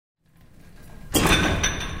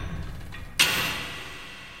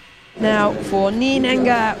now for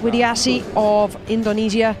Negah Widiasih of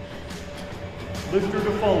Indonesia.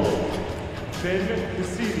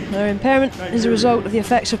 Her impairment is a result of the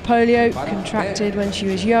effects of polio, contracted when she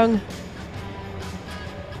was young.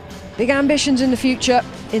 Big ambitions in the future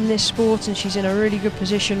in this sport, and she's in a really good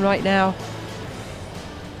position right now.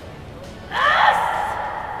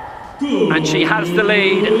 And she has the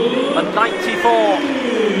lead at 94.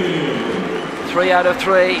 3 out of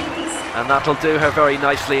 3, and that'll do her very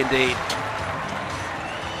nicely indeed.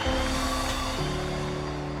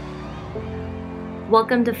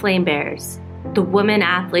 Welcome to Flame Bears, the women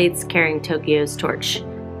athletes carrying Tokyo's torch.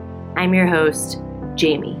 I'm your host,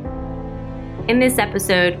 Jamie. In this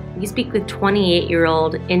episode, we speak with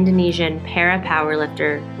 28-year-old Indonesian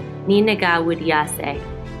para-powerlifter Negah Widiasih.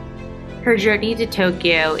 Her journey to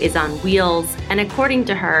Tokyo is on wheels, and according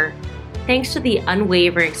to her, thanks to the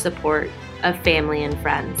unwavering support of family and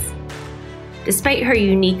friends. Despite her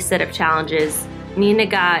unique set of challenges,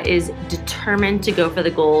 Negah is determined to go for the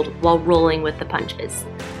gold while rolling with the punches.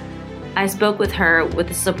 I spoke with her with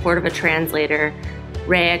the support of a translator,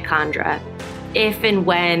 Rea Candra, if and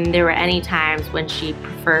when there were any times when she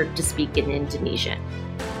preferred to speak in Indonesian.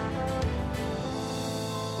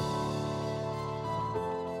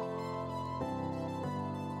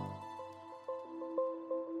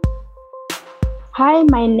 Hi,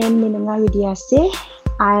 my name is Negah Widiasih.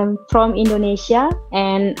 I'm from Indonesia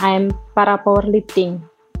and I'm para-powerlifting.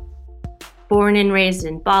 Born and raised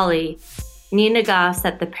in Bali, Negah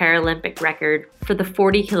set the Paralympic record for the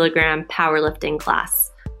 40-kilogram powerlifting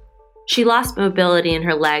class. She lost mobility in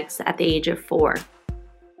her legs at the age of 4.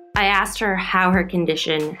 I asked her how her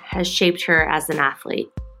condition has shaped her as an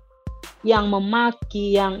athlete. Yang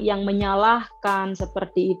memaki, yang menyalahkan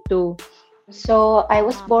seperti itu. So I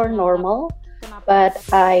was born normal, but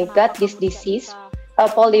I got this disease, a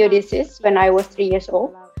polio disease, when I was 3 years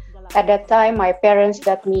old. At that time, my parents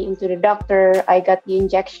got me into the doctor. I got the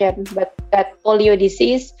injection, but that polio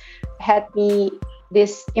disease had me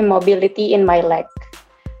this immobility in my leg.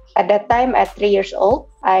 At that time, at 3 years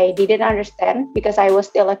old, I didn't understand because I was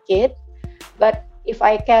still a kid. But if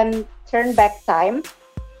I can turn back time,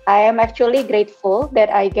 I am actually grateful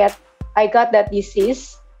that I got that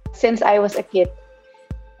disease since I was a kid.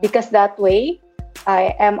 Because that way,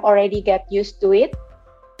 I am already get used to it.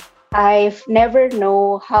 I've never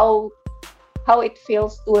know how it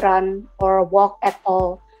feels to run or walk at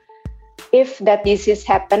all. If that disease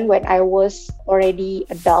happened when I was already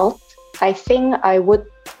adult, I think I would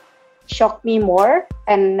shock me more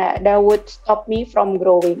and that would stop me from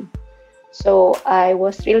growing. So I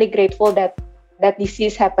was really grateful that that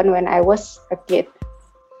disease happened when I was a kid.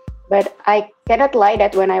 But I cannot lie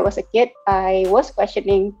that when I was a kid, I was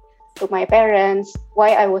questioning to my parents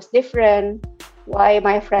why I was different, why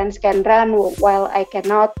my friends can run while I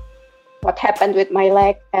cannot, what happened with my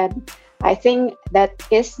leg. And I think that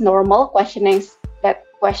is normal questioning that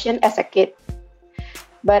question as a kid.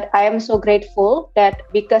 But I am so grateful that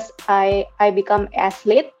because I become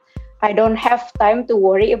athlete, I don't have time to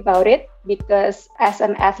worry about it, because as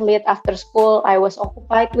an athlete after school, I was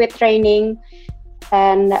occupied with training.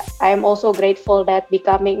 And I'm also grateful that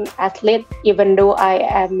becoming athlete, even though I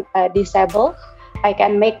am disabled, I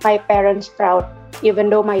can make my parents proud,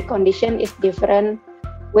 even though my condition is different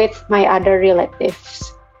with my other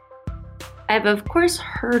relatives. I've of course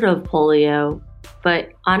heard of polio,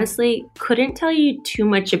 but honestly couldn't tell you too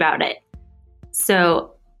much about it.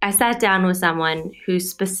 So I sat down with someone who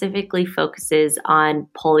specifically focuses on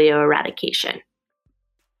polio eradication.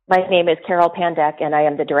 My name is Carol Pandak, and I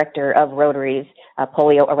am the director of Rotary's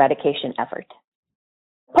polio eradication effort.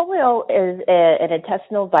 Polio is an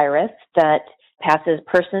intestinal virus that passes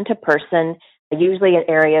person to person, usually in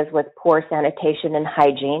areas with poor sanitation and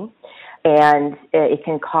hygiene, and it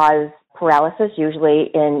can cause paralysis,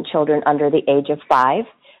 usually in children under the age of 5,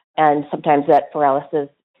 and sometimes that paralysis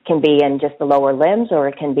can be in just the lower limbs, or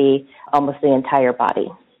it can be almost the entire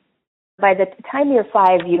body. By the time you're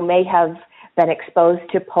 5, you may have been exposed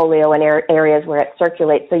to polio in areas where it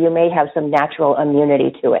circulates, so you may have some natural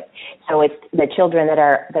immunity to it. So it's the children that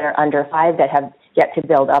are under 5 that have yet to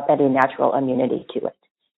build up any natural immunity to it.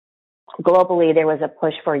 Globally, there was a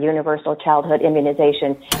push for universal childhood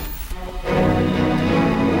immunization.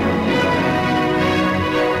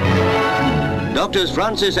 Doctors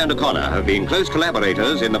Francis and O'Connor have been close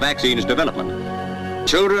collaborators in the vaccine's development.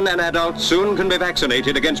 Children and adults soon can be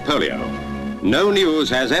vaccinated against polio. No news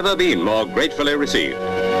has ever been more gratefully received.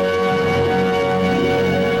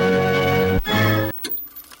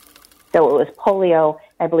 So it was polio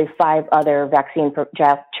I believe, 5 other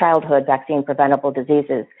childhood vaccine preventable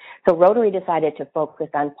diseases. So Rotary decided to focus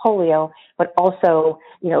on polio, but also,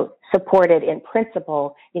 supported in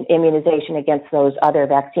principle in immunization against those other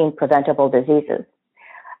vaccine preventable diseases.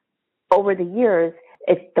 Over the years,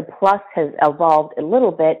 the plus has evolved a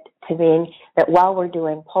little bit to mean that while we're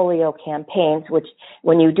doing polio campaigns, which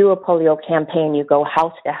when you do a polio campaign, you go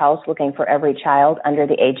house to house looking for every child under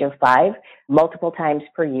the age of 5 multiple times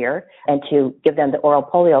per year and to give them the oral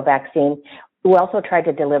polio vaccine, we also try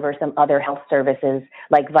to deliver some other health services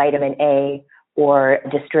like vitamin A or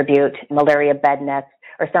distribute malaria bed nets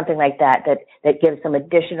or something like that gives some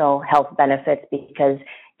additional health benefits, because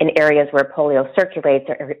in areas where polio circulates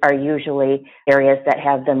are usually areas that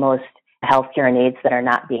have the most healthcare needs that are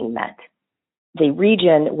not being met. The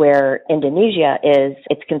region where Indonesia is,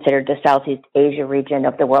 it's considered the Southeast Asia region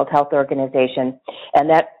of the World Health Organization, and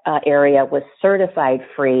that area was certified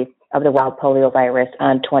free of the wild polio virus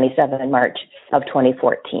on 27 March of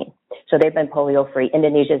 2014. So they've been polio-free.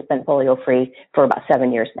 Indonesia's been polio-free for about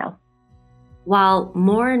 7 years now. While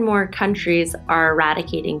more and more countries are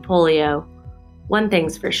eradicating polio, one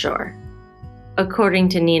thing's for sure. According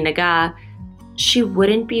to Negah, she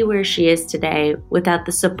wouldn't be where she is today without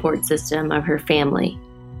the support system of her family.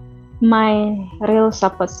 My real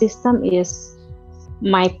support system is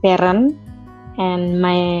my parent and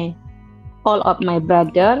all of my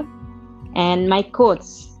brother and my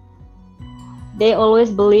coach. They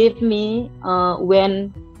always believe me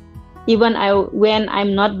when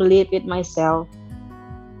I'm not believe it myself.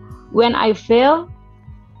 When I fail,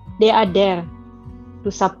 they are there to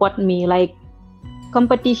support me. Like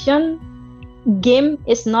competition, game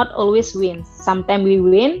is not always win. Sometimes we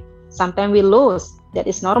win, sometimes we lose. That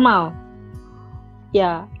is normal.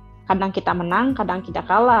 Ya, kadang kita menang, kadang kita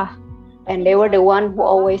kalah. And they were the one who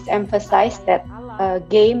always emphasized that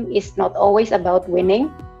game is not always about winning.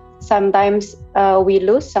 Sometimes we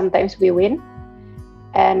lose, sometimes we win.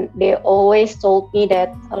 And they always told me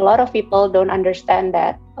that a lot of people don't understand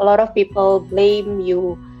that. A lot of people blame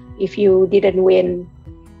you if you didn't win.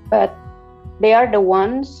 But they are the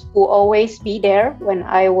ones who always be there when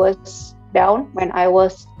I was down, when I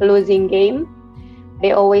was losing game.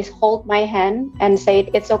 They always hold my hand and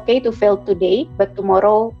say, it's okay to fail today, but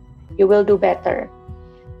tomorrow you will do better.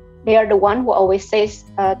 They are the one who always says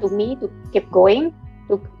to me to keep going,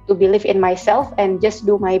 to believe in myself and just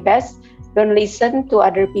do my best. Don't listen to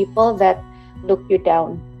other people that look you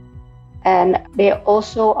down. And they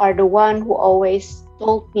also are the one who always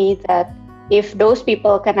told me that if those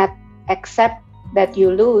people cannot accept that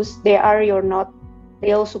you lose, they are your not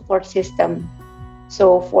real support system.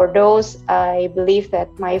 So for those, I believe that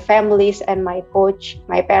my families and my coach,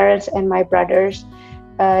 my parents and my brothers,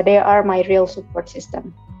 they are my real support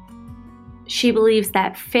system. She believes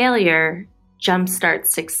that failure jumpstarts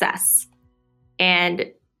success.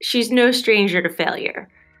 And she's no stranger to failure.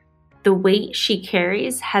 The weight she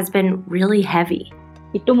carries has been really heavy.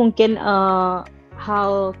 Itu mungkin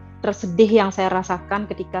hal tersedih yang saya rasakan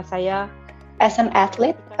ketika saya. As an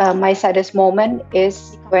athlete, my saddest moment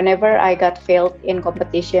is whenever I got failed in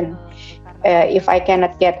competition. If I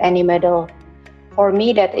cannot get any medal. For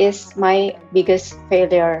me, that is my biggest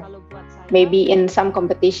failure. Maybe in some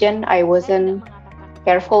competition, I wasn't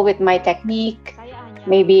careful with my technique.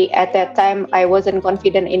 Maybe at that time, I wasn't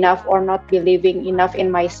confident enough or not believing enough in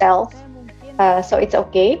myself. So it's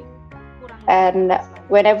okay. And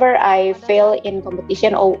whenever I fail in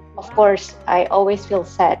competition, of course, I always feel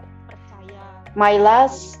sad. My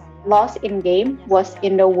last loss in game was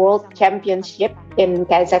in the World Championship in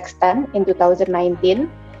Kazakhstan in 2019.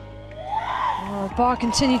 Bar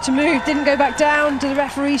continued to move, didn't go back down. Do the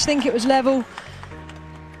referees think it was level?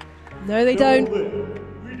 No, they don't.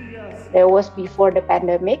 It was before the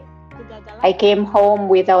pandemic. I came home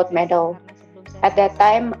without medal. At that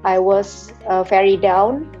time, I was very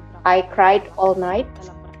down. I cried all night.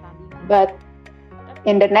 But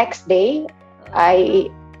in the next day, I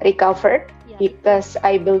recovered because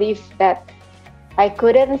I believe that I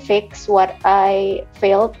couldn't fix what I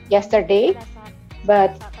failed yesterday,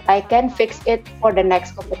 but I can fix it for the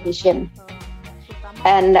next competition.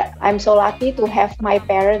 And I'm so lucky to have my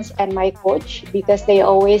parents and my coach because they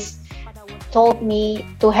always told me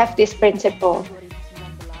to have this principle,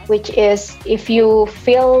 which is if you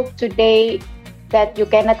feel today that you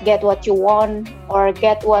cannot get what you want or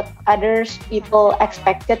get what others people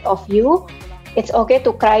expected of you, it's okay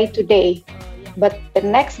to cry today. But the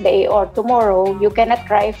next day or tomorrow, you cannot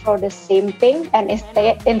cry for the same thing and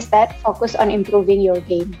instead focus on improving your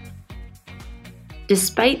game.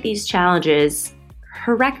 Despite these challenges,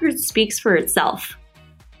 her record speaks for itself.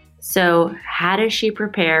 So how does she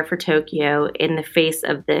prepare for Tokyo in the face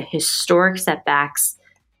of the historic setbacks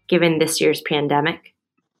given this year's pandemic?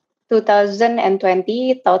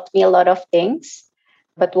 2020 taught me a lot of things,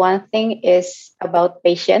 but one thing is about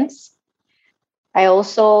patience. I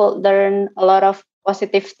also learned a lot of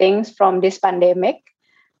positive things from this pandemic,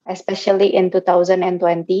 especially in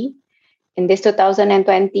 2020. In this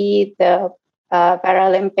 2020, the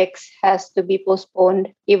Paralympics has to be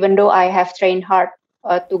postponed, even though I have trained hard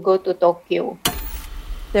to go to Tokyo.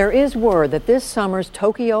 There is word that this summer's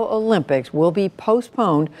Tokyo Olympics will be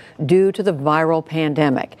postponed due to the viral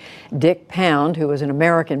pandemic. Dick Pound, who is an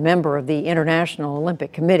American member of the International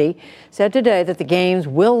Olympic Committee, said today that the Games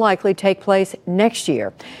will likely take place next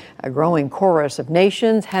year. A growing chorus of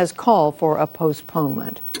nations has called for a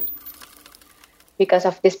postponement. Because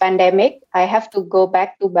of this pandemic, I have to go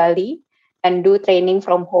back to Bali and do training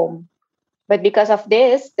from home. But because of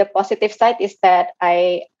this, the positive side is that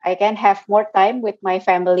I can have more time with my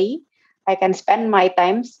family. I can spend my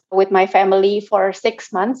time with my family for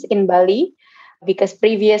 6 months in Bali, because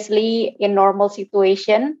previously in normal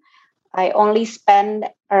situation, I only spend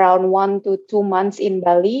around 1 to 2 months in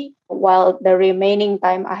Bali, while the remaining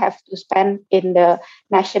time I have to spend in the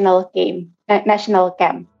national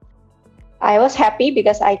camp. I was happy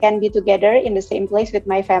because I can be together in the same place with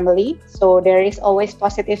my family. So there is always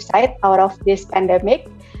positive side out of this pandemic.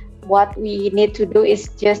 What we need to do is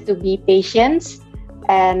just to be patient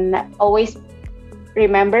and always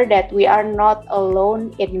remember that we are not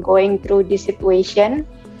alone in going through this situation.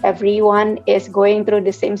 Everyone is going through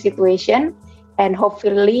the same situation, and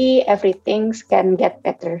hopefully everything can get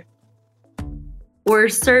better. We're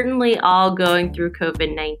certainly all going through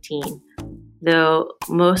COVID-19. Though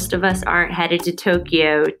most of us aren't headed to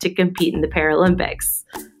Tokyo to compete in the Paralympics.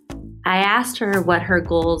 I asked her what her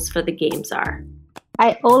goals for the Games are.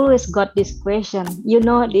 I always got this question.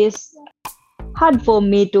 This hard for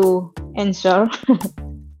me to answer.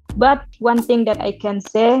 But one thing that I can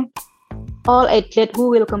say, all athletes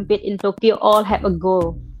who will compete in Tokyo all have a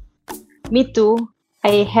goal. Me too.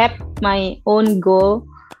 I have my own goal.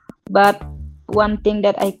 But one thing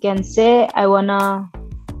that I can say, I wanna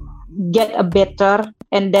get a better,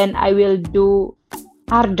 and then I will do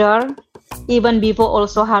harder, even before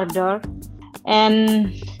also harder.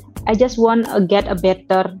 And I just want to get a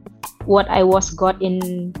better what I was got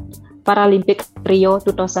in Paralympic Rio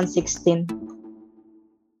 2016.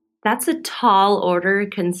 That's a tall order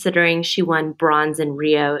considering she won bronze in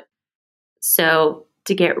Rio. So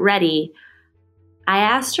to get ready, I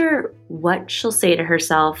asked her what she'll say to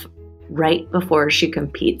herself right before she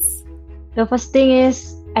competes. The first thing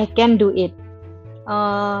is, I can do it.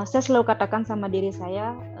 Saya selalu katakan sama diri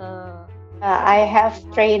saya, I have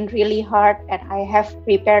trained really hard and I have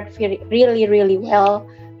prepared really, really well.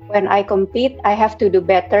 When I compete, I have to do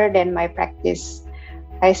better than my practice.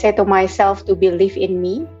 I say to myself to believe in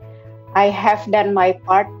me. I have done my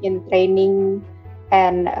part in training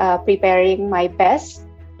and preparing my best.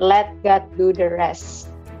 Let God do the rest.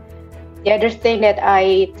 The other thing that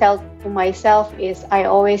I tell to myself is I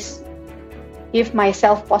always give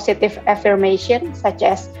myself positive affirmation, such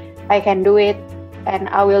as I can do it and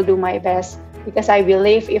I will do my best. Because I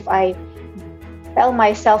believe if I tell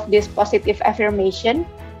myself this positive affirmation,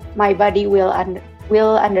 my body will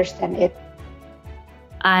understand it.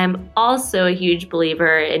 I'm also a huge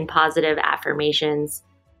believer in positive affirmations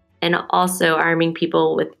and also arming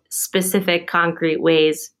people with specific concrete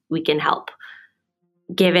ways we can help.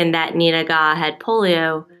 Given that Negah had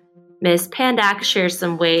polio, Ms. Pandak shares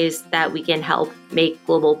some ways that we can help make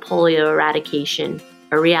global polio eradication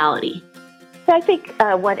a reality. So I think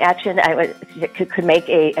one action could make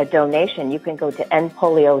a donation. You can go to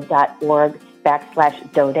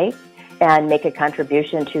endpolio.org/donate and make a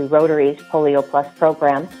contribution to Rotary's PolioPlus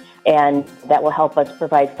program, and that will help us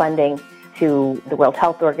provide funding to the World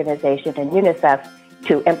Health Organization and UNICEF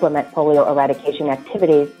to implement polio eradication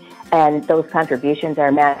activities, and those contributions are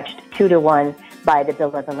matched 2-to-1 by the Bill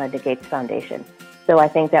 & Melinda Gates Foundation. So I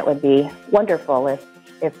think that would be wonderful if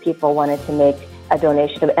people wanted to make a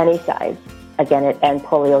donation of any size, again at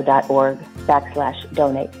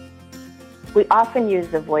endpolio.org/donate. We often use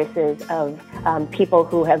the voices of people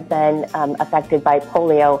who have been affected by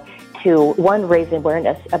polio to, one, raise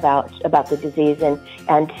awareness about the disease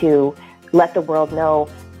and to let the world know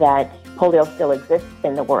that polio still exists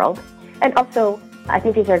in the world. And also, I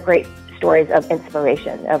think these are great stories of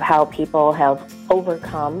inspiration of how people have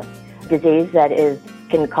overcome disease that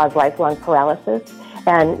can cause lifelong paralysis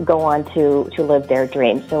and go on to live their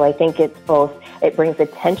dreams. So I think it brings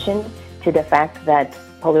attention to the fact that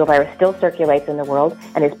poliovirus still circulates in the world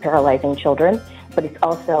and is paralyzing children, but it's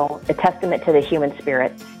also a testament to the human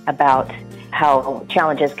spirit about how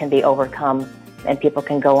challenges can be overcome and people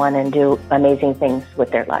can go on and do amazing things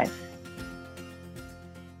with their lives.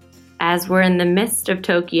 As we're in the midst of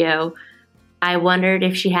Tokyo, I wondered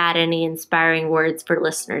if she had any inspiring words for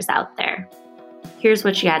listeners out there. Here's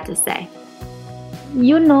what she had to say.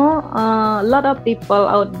 You know, a lot of people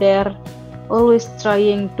out there always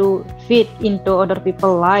trying to fit into other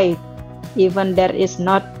people's life, even there is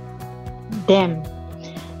not them.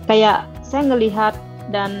 Kayak saya ngelihat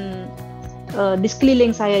dan di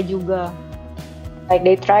sekeliling saya juga. Like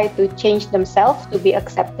they try to change themselves to be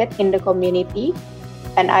accepted in the community.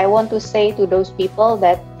 And I want to say to those people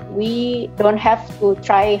that we don't have to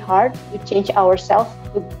try hard to change ourselves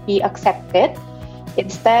to be accepted.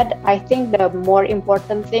 Instead, I think the more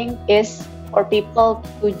important thing is for people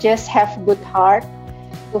to just have good heart,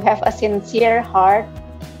 to have a sincere heart.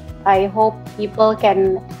 I hope people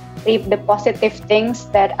can reap the positive things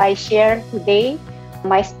that I share today,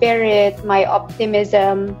 my spirit, my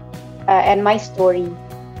optimism, and my story.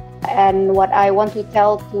 And what I want to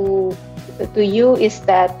tell to you is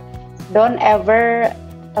that don't ever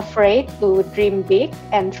afraid to dream big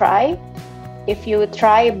and try. If you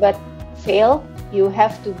try but fail, you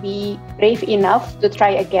have to be brave enough to try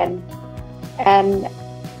again and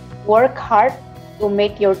work hard to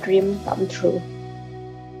make your dream come true.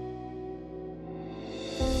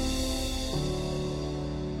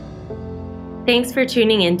 Thanks for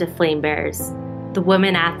tuning in to Flame Bearers, the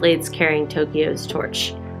women athletes carrying Tokyo's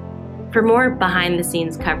torch. For more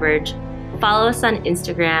behind-the-scenes coverage, follow us on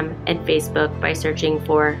Instagram and Facebook by searching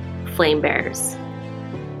for Flame Bearers.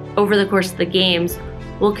 Over the course of the Games,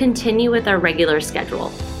 we'll continue with our regular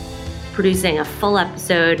schedule, producing a full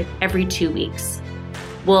episode every 2 weeks.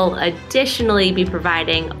 We'll additionally be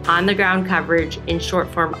providing on-the-ground coverage in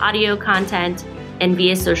short-form audio content and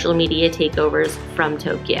via social media takeovers from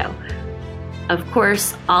Tokyo. Of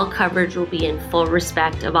course, all coverage will be in full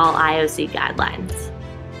respect of all IOC guidelines.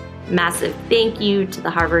 Massive thank you to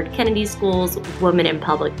the Harvard Kennedy School's Women in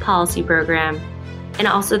Public Policy program, and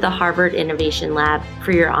also the Harvard Innovation Lab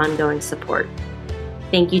for your ongoing support.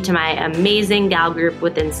 Thank you to my amazing gal group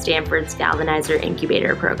within Stanford's Galvanizer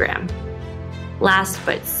Incubator program. Last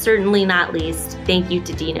but certainly not least, thank you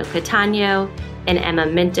to Dino Catano and Emma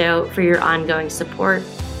Minto for your ongoing support,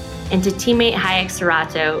 and to teammate Hayek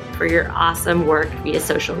Serato for your awesome work via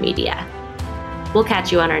social media. We'll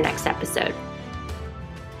catch you on our next episode.